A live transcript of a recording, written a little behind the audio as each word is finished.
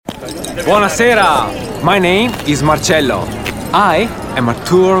Buonasera! My name is Marcello. I am a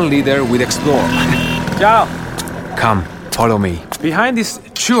tour leader with Explore. Ciao! Come, follow me. Behind this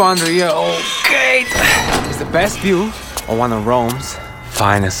 200-year-old gate is the best view of one of Rome's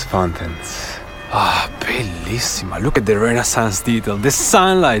finest fountains. Bellissima. Look at the Renaissance detail, the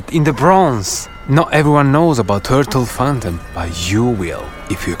sunlight in the bronze. Not everyone knows about Turtle Fountain, but you will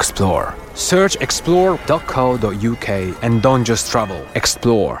if you explore. Search explore.co.uk and don't just travel,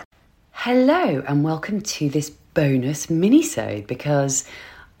 explore. Hello and welcome to this bonus minisode, because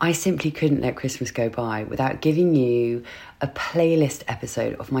I simply couldn't let Christmas go by without giving you a playlist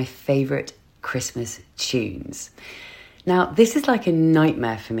episode of my favourite Christmas tunes. Now, this is like a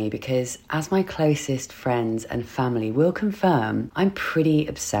nightmare for me because, as my closest friends and family will confirm, I'm pretty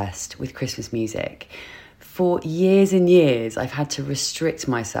obsessed with Christmas music. For years and years, I've had to restrict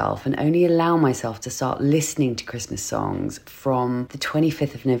myself and only allow myself to start listening to Christmas songs from the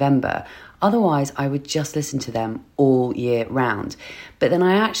 25th of November. Otherwise, I would just listen to them all year round. But then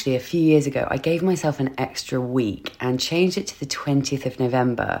a few years ago, I gave myself an extra week and changed it to the 20th of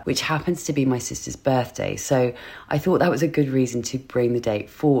November, which happens to be my sister's birthday. So I thought that was a good reason to bring the date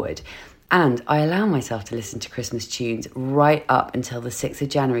forward. And I allow myself to listen to Christmas tunes right up until the 6th of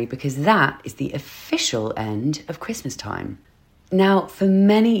January because that is the official end of Christmas time. Now, for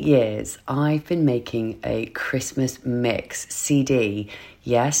many years, I've been making a Christmas mix CD.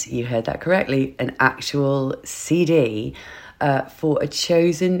 Yes, you heard that correctly, an actual CD for a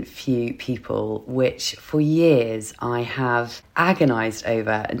chosen few people, which for years I have agonised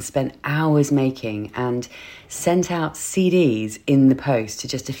over and spent hours making and sent out CDs in the post to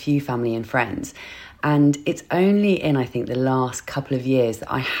just a few family and friends. And it's only in, I think, the last couple of years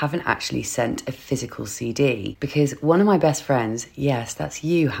that I haven't actually sent a physical CD, because one of my best friends, yes, that's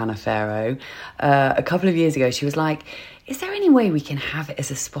you, Hannah Farrow, a couple of years ago, she was like, is there any way we can have it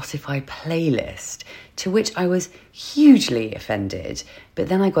as a Spotify playlist? To which I was hugely offended, but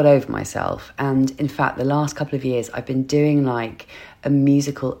then I got over myself. And in fact, the last couple of years, I've been doing like a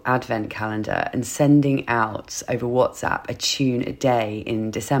musical advent calendar and sending out over WhatsApp a tune a day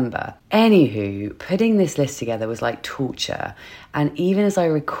in December. Anywho, putting this list together was like torture. And even as I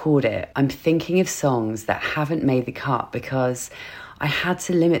record it, I'm thinking of songs that haven't made the cut because I had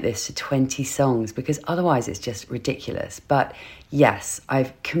to limit this to 20 songs because otherwise it's just ridiculous. But yes,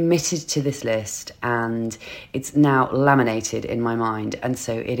 I've committed to this list and it's now laminated in my mind, and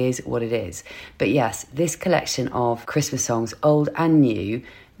so it is what it is. But yes, this collection of Christmas songs, old and new,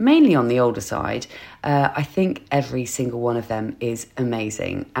 mainly on the older side, I think every single one of them is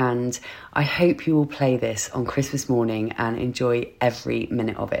amazing, and I hope you will play this on Christmas morning and enjoy every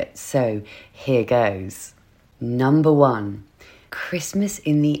minute of it. So here goes. Number 1. Christmas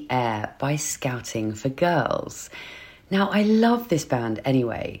in the Air by Scouting for Girls. Now, I love this band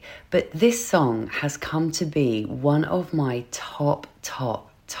anyway, but this song has come to be one of my top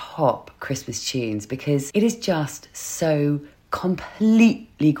Christmas tunes because it is just so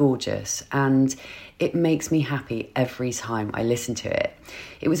completely gorgeous and it makes me happy every time I listen to it.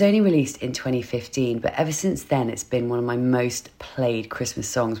 It was only released in 2015, but ever since then it's been one of my most played Christmas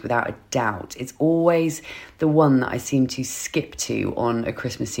songs without a doubt. It's always the one that I seem to skip to on a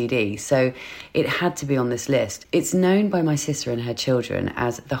Christmas CD, so it had to be on this list. It's known by my sister and her children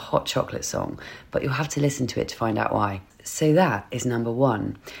as the Hot Chocolate song, but you'll have to listen to it to find out why. So that is number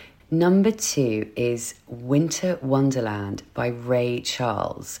 1. Number 2 is Winter Wonderland by Ray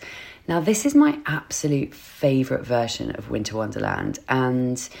Charles. Now, this is my absolute favourite version of Winter Wonderland,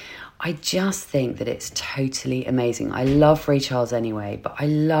 and I just think that it's totally amazing. I love Ray Charles anyway, but I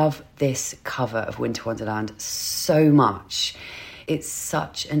love this cover of Winter Wonderland so much. It's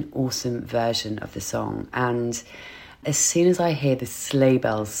such an awesome version of the song, and as soon as I hear the sleigh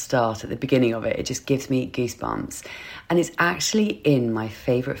bells start at the beginning of it, it just gives me goosebumps. And it's actually in my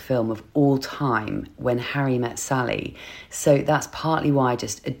favourite film of all time, When Harry Met Sally. So that's partly why I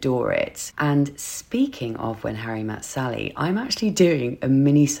just adore it. And speaking of When Harry Met Sally, I'm actually doing a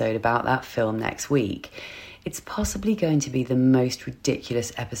mini-sode about that film next week. It's possibly going to be the most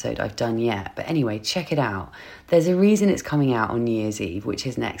ridiculous episode I've done yet. But anyway, check it out. There's a reason it's coming out on New Year's Eve, which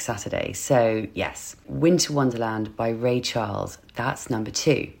is next Saturday. So yes, Winter Wonderland by Ray Charles. That's number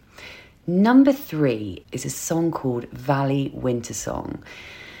 2. Number 3 is a song called Valley Winter Song.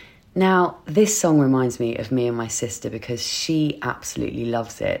 Now, this song reminds me of me and my sister because she absolutely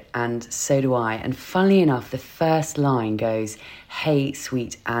loves it, and so do I. And funnily enough, the first line goes, "Hey,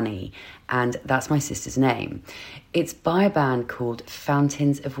 sweet Annie," and that's my sister's name. It's by a band called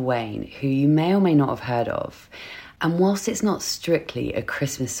Fountains of Wayne, who you may or may not have heard of. And whilst it's not strictly a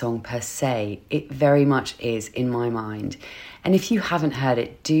Christmas song per se, it very much is in my mind. And if you haven't heard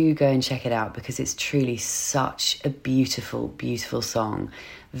it, do go and check it out because it's truly such a beautiful, beautiful song.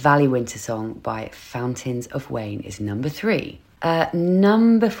 Valley Winter Song by Fountains of Wayne is number 3.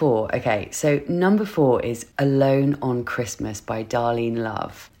 Number 4. Okay, so number 4 is Alone on Christmas by Darlene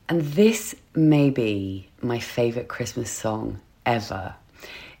Love. And this may be my favourite Christmas song ever.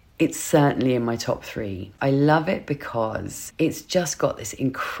 It's certainly in my top 3. I love it because it's just got this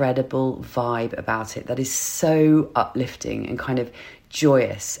incredible vibe about it that is so uplifting and kind of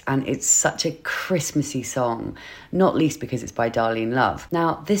joyous, and it's such a Christmassy song, not least because it's by Darlene Love.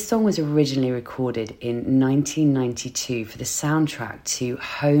 Now, this song was originally recorded in 1992 for the soundtrack to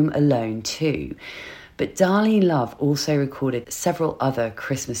Home Alone 2. But Darlene Love also recorded several other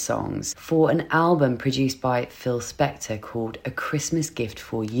Christmas songs for an album produced by Phil Spector called A Christmas Gift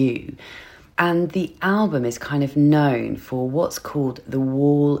for You. And the album is kind of known for what's called the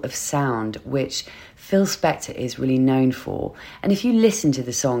wall of sound, which Phil Spector is really known for. And if you listen to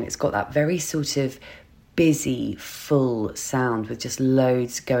the song, it's got that very sort of busy, full sound with just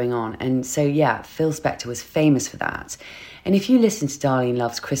loads going on. And so, yeah, Phil Spector was famous for that. And if you listen to Darlene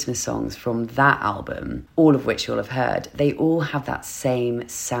Love's Christmas songs from that album, all of which you'll have heard, they all have that same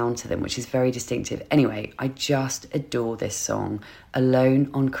sound to them, which is very distinctive. Anyway, I just adore this song, Alone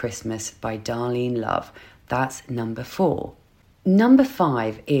on Christmas by Darlene Love. That's number 4. Number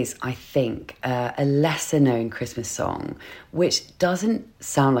 5 is, I think, a lesser-known Christmas song, which doesn't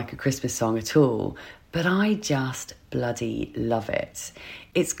sound like a Christmas song at all, but I just bloody love it.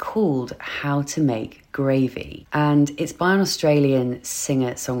 It's called How to Make Gravy, and it's by an Australian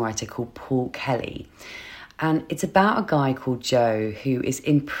singer-songwriter called Paul Kelly. And it's about a guy called Joe who is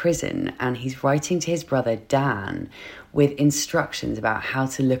in prison, and he's writing to his brother Dan with instructions about how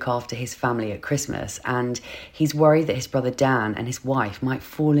to look after his family at Christmas. And he's worried that his brother Dan and his wife might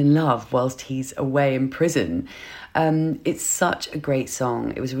fall in love whilst he's away in prison. It's such a great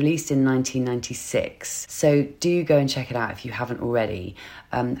song. It was released in 1996. So do go and check it out if you haven't already.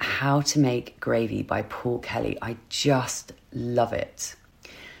 How to Make Gravy by Paul Kelly. I just love it.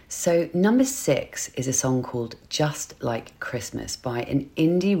 So number 6 is a song called Just Like Christmas by an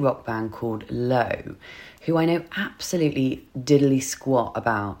indie rock band called Low, who I know absolutely diddly squat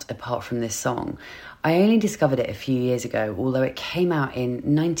about apart from this song. I only discovered it a few years ago, although it came out in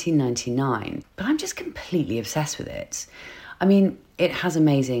 1999, but I'm just completely obsessed with it. I mean, it has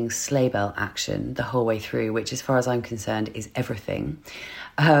amazing sleigh bell action the whole way through, which as far as I'm concerned is everything.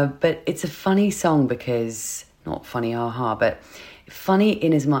 But it's a funny song because, not funny ha-ha, but funny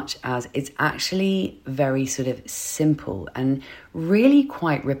in as much as it's actually very sort of simple and really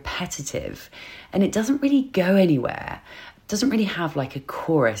quite repetitive, and it doesn't really go anywhere. It doesn't really have like a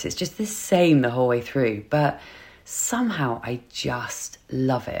chorus. It's just the same the whole way through, but somehow I just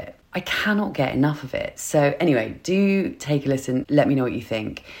love it. I cannot get enough of it. So anyway, do take a listen. Let me know what you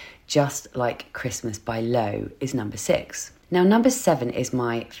think. Just Like Christmas by Low is number 6. Now, number 7 is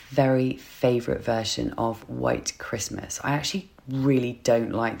my very favourite version of White Christmas. I actually really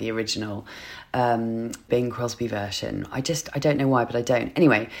don't like the original Bing Crosby version. I don't know why, but I don't.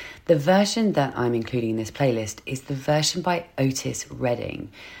 Anyway, the version that I'm including in this playlist is the version by Otis Redding.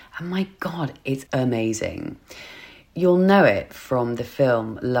 And my God, it's amazing. You'll know it from the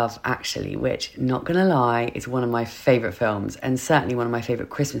film Love Actually, which, not gonna lie, is one of my favourite films and certainly one of my favourite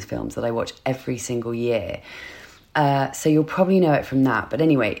Christmas films that I watch every single year. So you'll probably know it from that. But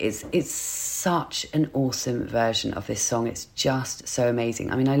anyway, it's such an awesome version of this song. It's just so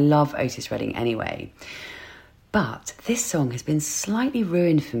amazing. I mean, I love Otis Redding anyway. But this song has been slightly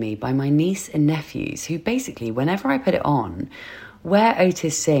ruined for me by my niece and nephews, who basically, whenever I put it on, where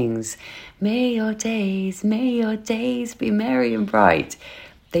Otis sings, may your days be merry and bright,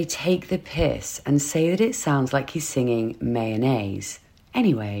 they take the piss and say that it sounds like he's singing mayonnaise.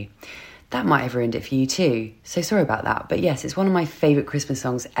 Anyway, that might have ruined it for you too, so sorry about that. But yes, it's one of my favourite Christmas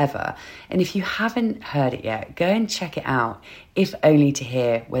songs ever. And if you haven't heard it yet, go and check it out, if only to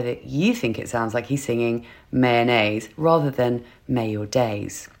hear whether you think it sounds like he's singing mayonnaise rather than May Your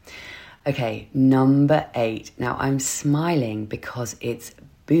Days. Okay, number 8. Now, I'm smiling because it's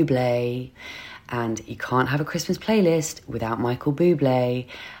Bublé, and you can't have a Christmas playlist without Michael Bublé.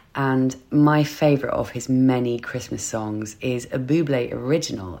 And my favourite of his many Christmas songs is a Bublé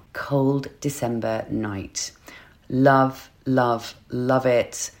original, Cold December Night. Love, love, love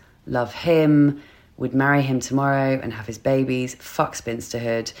it. Love him. Would marry him tomorrow and have his babies. Fuck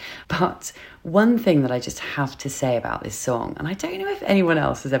spinsterhood. But one thing that I just have to say about this song, and I don't know if anyone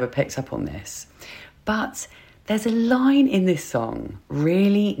else has ever picked up on this, but there's a line in this song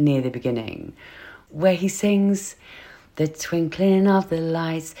really near the beginning where he sings, "The twinkling of the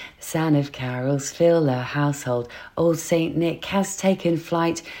lights, the sound of carols fill the household. Old Saint Nick has taken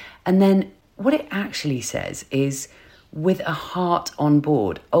flight." And then what it actually says is, "With a heart on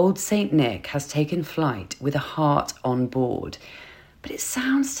board. Old Saint Nick has taken flight with a heart on board." But it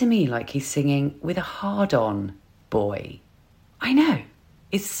sounds to me like he's singing with a hard-on boy. I know,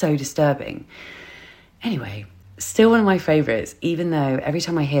 it's so disturbing. Anyway, still one of my favourites, even though every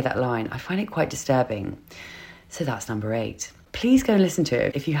time I hear that line, I find it quite disturbing. So that's number 8. Please go and listen to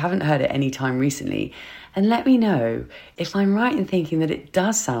it if you haven't heard it any time recently, and let me know if I'm right in thinking that it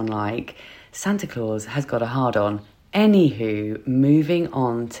does sound like Santa Claus has got a hard-on. Anywho, moving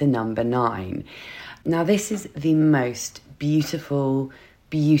on to number 9. Now, this is the most beautiful,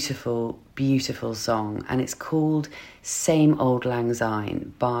 beautiful, beautiful song, and it's called "Same Old Lang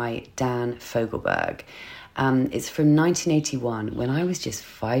Syne" by Dan Fogelberg. It's from 1981, when I was just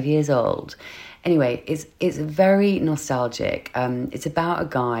 5 years old. Anyway, it's very nostalgic. It's about a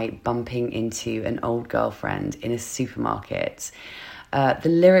guy bumping into an old girlfriend in a supermarket. The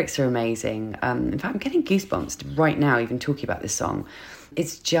lyrics are amazing. In fact, I'm getting goosebumps right now even talking about this song.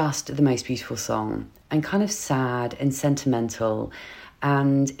 It's just the most beautiful song, and kind of sad and sentimental.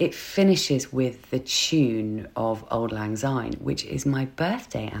 And it finishes with the tune of Auld Lang Syne, which is my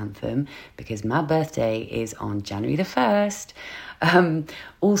birthday anthem, because my birthday is on January the 1st.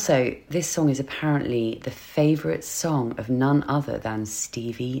 Also, this song is apparently the favourite song of none other than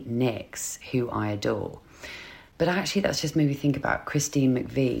Stevie Nicks, who I adore. But actually, that's just made me think about Christine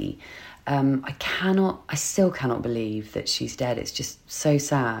McVie. I still cannot believe that she's dead. It's just so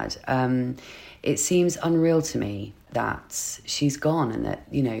sad. It seems unreal to me that she's gone, and that,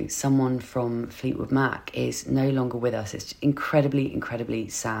 you know, someone from Fleetwood Mac is no longer with us. It's incredibly, incredibly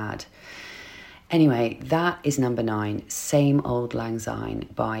sad. Anyway, that is number 9, "Same Old Lang Syne"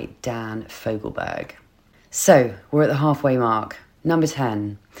 by Dan Fogelberg. So, we're at the halfway mark. Number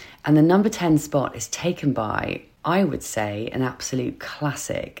 10. And the number 10 spot is taken by, I would say, an absolute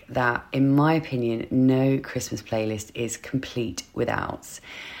classic that, in my opinion, no Christmas playlist is complete without.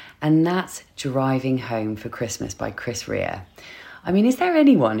 And that's "Driving Home for Christmas" by Chris Rea. I mean, is there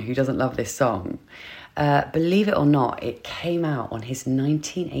anyone who doesn't love this song? Believe it or not, it came out on his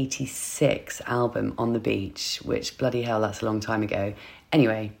 1986 album On the Beach, which, bloody hell, that's a long time ago.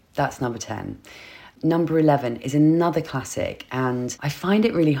 Anyway, that's number 10. Number 11 is another classic, and I find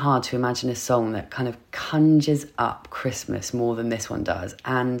it really hard to imagine a song that kind of conjures up Christmas more than this one does.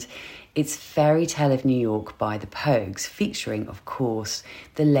 And it's "Fairy Tale of New York" by the Pogues, featuring, of course,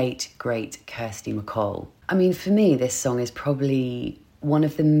 the late, great Kirsty MacColl. I mean, for me, this song is probably one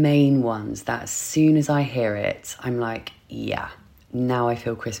of the main ones that as soon as I hear it, I'm like, yeah, now I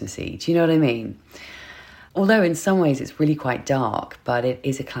feel Christmassy. Do you know what I mean? Although in some ways it's really quite dark, but it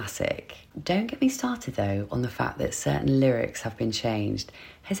is a classic. Don't get me started, though, on the fact that certain lyrics have been changed.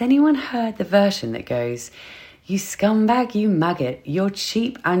 Has anyone heard the version that goes, "You scumbag, you maggot, you're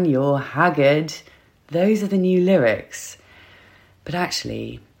cheap and you're haggard"? Those are the new lyrics. But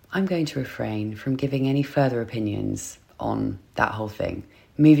actually, I'm going to refrain from giving any further opinions on that whole thing.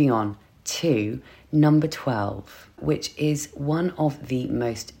 Moving on to number 12, which is one of the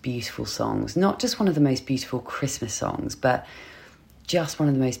most beautiful songs. Not just one of the most beautiful Christmas songs, but just one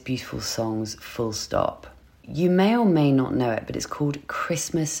of the most beautiful songs, full stop. You may or may not know it, but it's called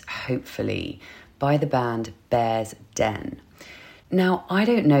 "Christmas Hopefully" by the band Bear's Den. Now, I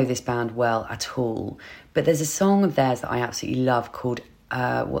don't know this band well at all, but there's a song of theirs that I absolutely love called,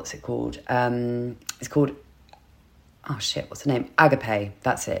 what's it called? It's called, what's the name? Agape,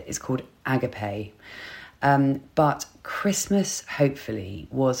 that's it. It's called Agape. But Christmas Hopefully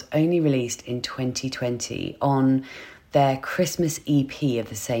was only released in 2020 on their Christmas EP of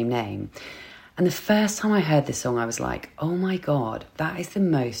the same name. And the first time I heard this song, I was like, oh my God, that is the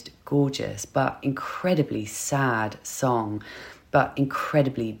most gorgeous but incredibly sad song, but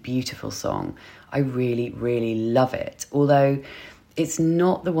incredibly beautiful song. I really, really love it. Although it's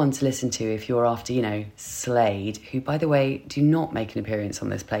not the one to listen to if you're after, Slade, who, by the way, do not make an appearance on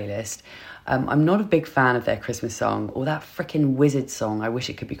this playlist. I'm not a big fan of their Christmas song or that frickin' Wizard song, I Wish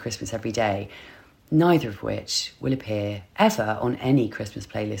It Could Be Christmas Every Day, neither of which will appear ever on any Christmas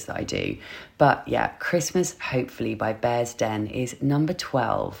playlist that I do. But yeah, Christmas Hopefully by Bear's Den is number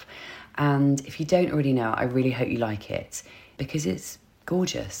 12. And if you don't already know, I really hope you like it because it's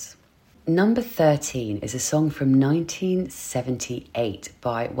gorgeous. Number 13 is a song from 1978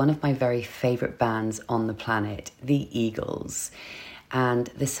 by one of my very favourite bands on the planet, the Eagles. And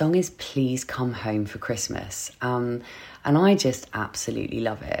the song is Please Come Home for Christmas. And I just absolutely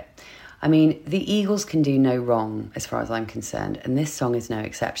love it. I mean, the Eagles can do no wrong as far as I'm concerned, and this song is no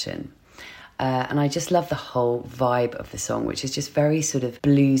exception. And I just love the whole vibe of the song, which is just very sort of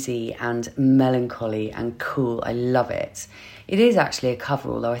bluesy and melancholy and cool. I love it. It is actually a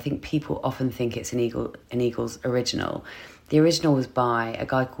cover, although I think people often think it's an Eagles original. The original was by a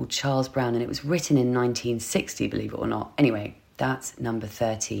guy called Charles Brown, and it was written in 1960, believe it or not. Anyway, that's number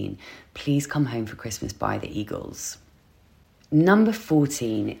 13. Please Come Home for Christmas by the Eagles. Number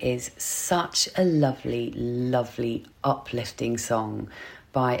 14 is such a lovely, lovely, uplifting song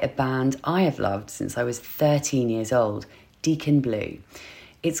by a band I have loved since I was 13 years old, Deacon Blue.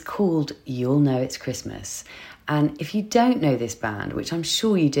 It's called You'll Know It's Christmas. And if you don't know this band, which I'm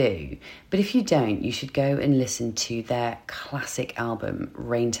sure you do, but if you don't, you should go and listen to their classic album,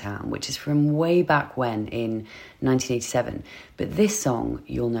 Raintown, which is from way back when in 1987. But this song,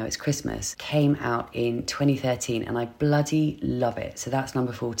 You'll Know It's Christmas, came out in 2013 and I bloody love it. So that's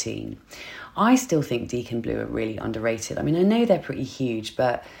number 14. I still think Deacon Blue are really underrated. I mean, I know they're pretty huge,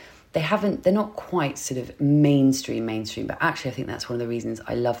 but they're not quite sort of mainstream, but actually I think that's one of the reasons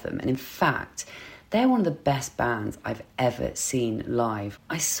I love them. And in fact, they're one of the best bands I've ever seen live.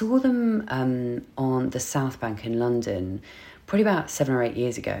 I saw them on the South Bank in London probably about 7 or 8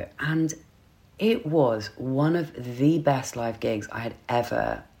 years ago, and it was one of the best live gigs I had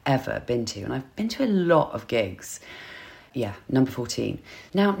ever been to. And I've been to a lot of gigs. Yeah, number 14.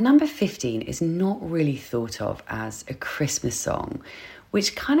 Now, number 15 is not really thought of as a Christmas song,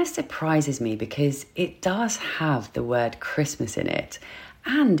 which kind of surprises me because it does have the word Christmas in it.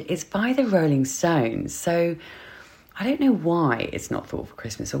 And it's by the Rolling Stones, so I don't know why it's not thought of a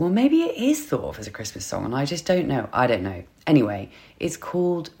Christmas song. Or maybe it is thought of as a Christmas song, and I just don't know. I don't know. Anyway, it's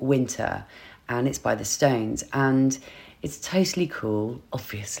called Winter, and it's by the Stones, and it's totally cool,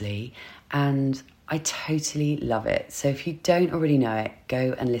 obviously, and I totally love it. So if you don't already know it,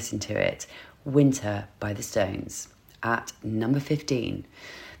 go and listen to it. Winter by the Stones at number 15.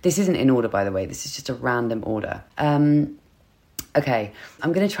 This isn't in order, by the way. This is just a random order. Okay,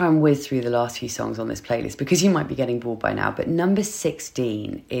 I'm going to try and whiz through the last few songs on this playlist because you might be getting bored by now. But number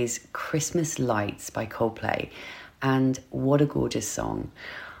 16 is Christmas Lights by Coldplay. And what a gorgeous song.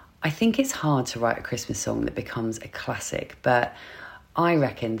 I think it's hard to write a Christmas song that becomes a classic, but I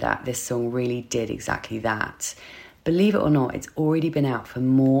reckon that this song really did exactly that. Believe it or not, it's already been out for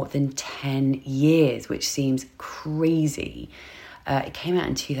more than 10 years, which seems crazy. It came out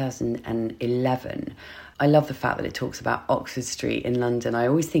in 2011. I love the fact that it talks about Oxford Street in London. I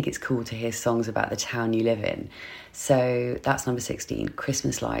always think it's cool to hear songs about the town you live in. So that's number 16,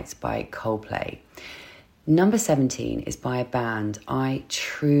 Christmas Lights by Coldplay. Number 17 is by a band I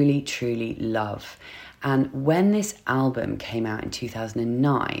truly, truly love. And when this album came out in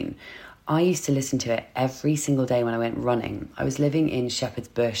 2009, I used to listen to it every single day when I went running. I was living in Shepherd's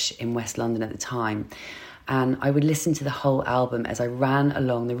Bush in West London at the time, and I would listen to the whole album as I ran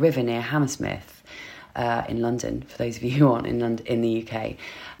along the river near Hammersmith. In London, for those of you who aren't in the UK.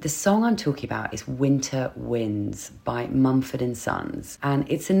 The song I'm talking about is Winter Winds by Mumford & Sons, and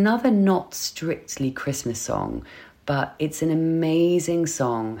it's another not strictly Christmas song, but it's an amazing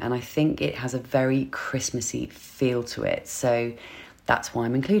song, and I think it has a very Christmassy feel to it, so that's why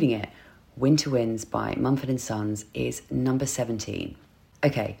I'm including it. Winter Winds by Mumford & Sons is number 17.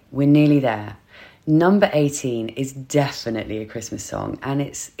 Okay, we're nearly there. Number 18 is definitely a Christmas song, and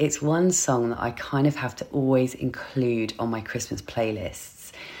it's one song that I kind of have to always include on my Christmas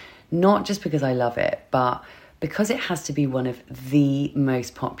playlists. Not just because I love it, but because it has to be one of the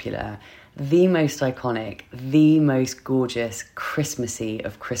most popular, the most iconic, the most gorgeous Christmassy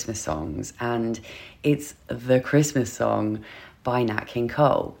of Christmas songs, and it's The Christmas Song by Nat King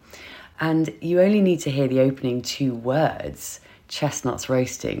Cole. And you only need to hear the opening 2 words, chestnuts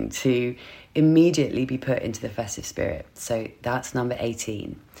roasting, to immediately be put into the festive spirit. So that's number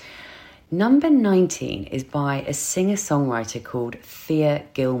 18. Number 19 is by a singer-songwriter called Thea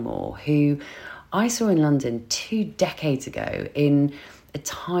Gilmore, who I saw in London 2 decades ago in a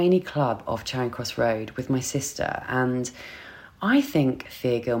tiny club off Charing Cross Road with my sister. And I think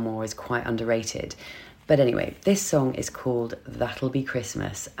Thea Gilmore is quite underrated. But anyway, this song is called That'll Be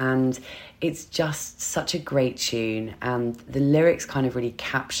Christmas, and it's just such a great tune, and the lyrics kind of really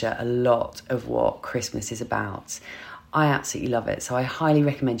capture a lot of what Christmas is about. I absolutely love it, so I highly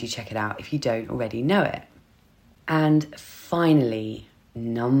recommend you check it out if you don't already know it. And finally,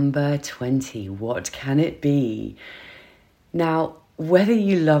 number 20, what can it be? Now, whether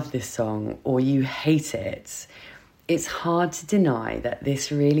you love this song or you hate it, it's hard to deny that this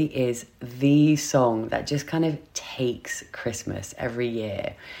really is the song that just kind of takes Christmas every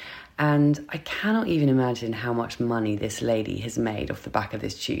year. And I cannot even imagine how much money this lady has made off the back of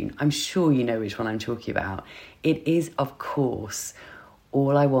this tune. I'm sure you know which one I'm talking about. It is, of course,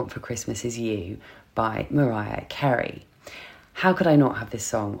 All I Want for Christmas Is You by Mariah Carey. How could I not have this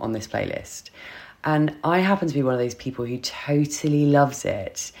song on this playlist? And I happen to be one of those people who totally loves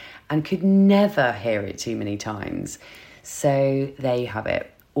it and could never hear it too many times. So there you have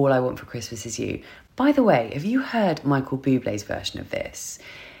it. All I Want for Christmas Is You. By the way, have you heard Michael Bublé's version of this?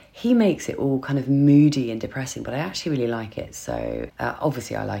 He makes it all kind of moody and depressing, but I actually really like it. So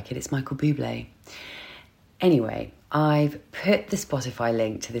obviously I like it. It's Michael Bublé. Anyway, I've put the Spotify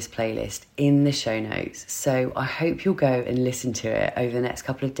link to this playlist in the show notes. So I hope you'll go and listen to it over the next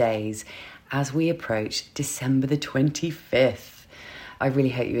couple of days as we approach December the 25th. I really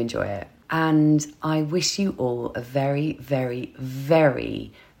hope you enjoy it. And I wish you all a very, very,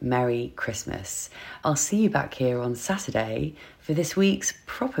 very Merry Christmas. I'll see you back here on Saturday for this week's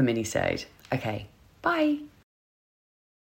proper minisode. Okay, bye.